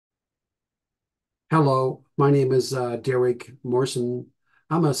Hello, my name is Derek Morrison.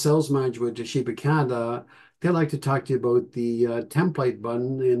 I'm a sales manager with Toshiba Canada. I'd like to talk to you about the template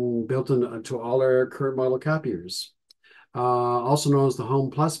button built into all our current model copiers. Also known as the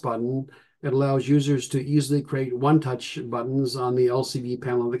Home Plus button, it allows users to easily create one-touch buttons on the LCD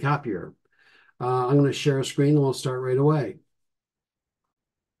panel of the copier. I'm going to share a screen and we'll start right away.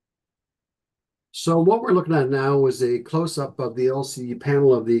 So what we're looking at now is a close-up of the LCD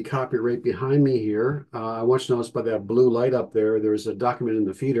panel of the copier right behind me here. I want you to notice by that blue light up there, there's a document in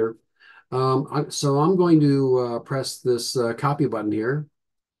the feeder. So I'm going to press this copy button here.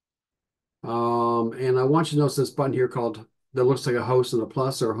 And I want you to notice this button here called, that looks like a host and a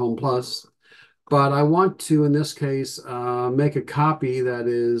plus or home plus. But I want to, in this case, make a copy that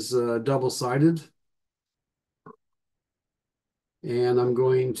is double-sided. And I'm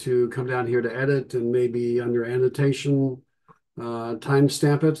going to come down here to edit and maybe under annotation,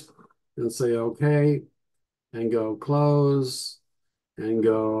 timestamp it and say okay, and go close and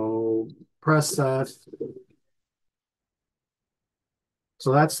go press that.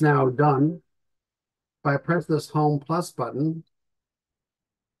 So that's now done. If I press this Home Plus button,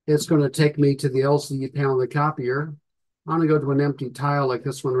 it's going to take me to the LCD panel of the copier. I'm going to go to an empty tile like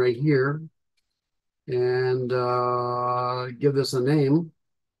this one right here and give this a name.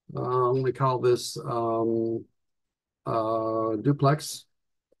 I'm going to call this duplex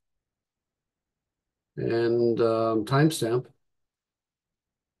and timestamp.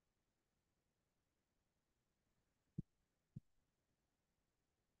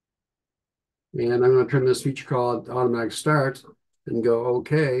 And I'm going to turn this feature called automatic start and go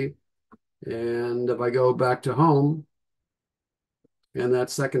OK. And if I go back to home and that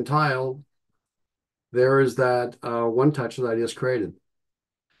second tile, there is that one touch that I just created.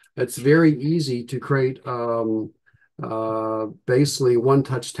 It's very easy to create basically one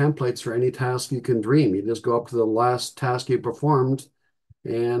touch templates for any task you can dream. You just go up to the last task you performed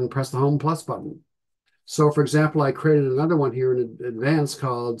and press the Home Plus button. So for example, I created another one here in advance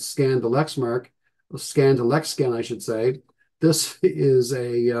called scan to Lexmark, scan to Lexscan, I should say. This is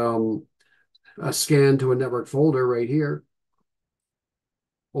a scan to a network folder right here.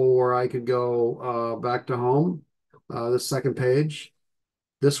 Or I could go back to home, the second page.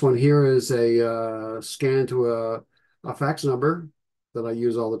 This one here is a scan to a fax number that I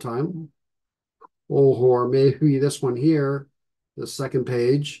use all the time. Or maybe this one here, the second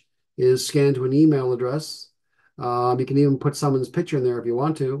page, is scanned to an email address. You can even put someone's picture in there if you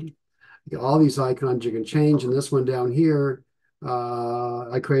want to. All these icons you can change. And this one down here,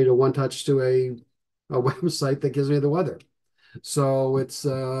 I created a one touch to a website that gives me the weather. So it's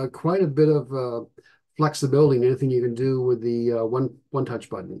quite a bit of flexibility in anything you can do with the one touch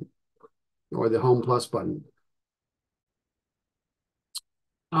button or the Home Plus button.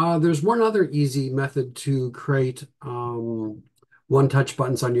 There's one other easy method to create one-touch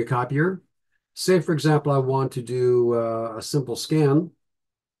buttons on your copier. Say, for example, I want to do a simple scan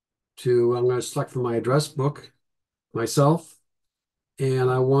I'm going to select from my address book myself,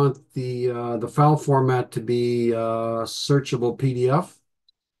 and I want the file format to be searchable PDF,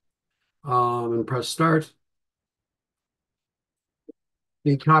 and press start.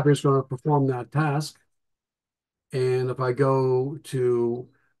 The copier is going to perform that task. And if I go to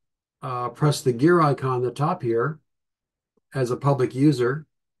press the gear icon on the top here as a public user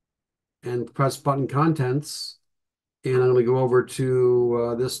and press button contents, and I'm going to go over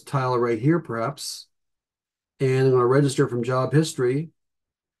to this tile right here, perhaps, and I'm going to register from job history.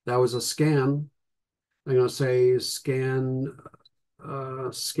 That was a scan. I'm going to say scan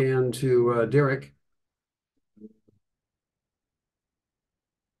to Derek.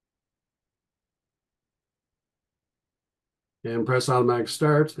 And press automatic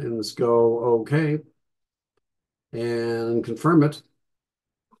start and let's go OK and confirm it.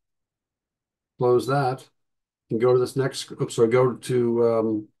 Close that and go to this next, oops, sorry, go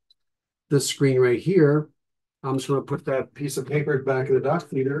to this screen right here. I'm just going to put that piece of paper back in the doc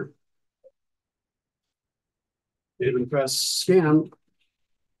feeder and press scan,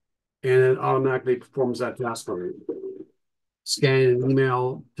 and it automatically performs that task for me. Scan and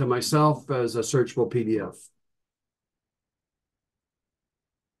email to myself as a searchable PDF.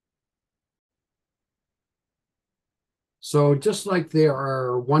 So just like there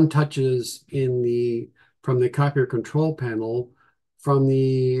are one touches from the copier control panel, from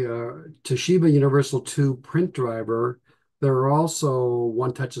the Toshiba Universal 2 print driver, there are also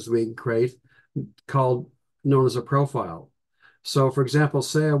one touches we can create known as a profile. So for example,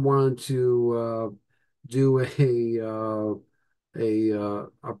 say I wanted to do a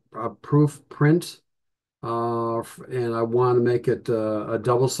proof print, and I want to make it a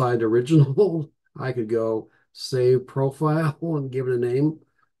double-sided original. I could go save profile and give it a name.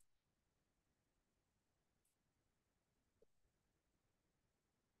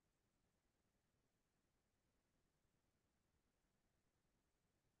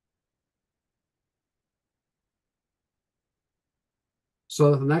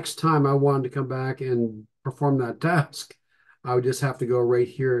 So the next time I wanted to come back and perform that task, I would just have to go right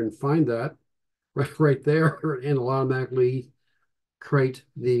here and find that right there and it'll automatically create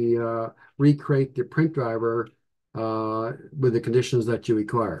the recreate the print driver with the conditions that you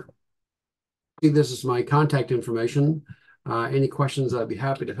require. This is my contact information. Any questions, I'd be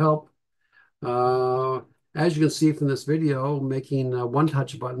happy to help. Uh, as you can see from this video, making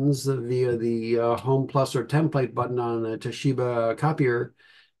one-touch buttons via the Home Plus or template button on a Toshiba copier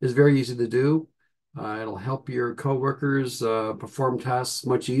is very easy to do. It'll help your coworkers perform tasks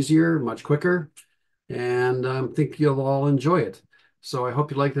much easier, much quicker, and I think you'll all enjoy it. So I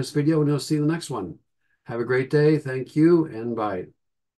hope you like this video, and we'll see you in the next one. Have a great day. Thank you, and bye.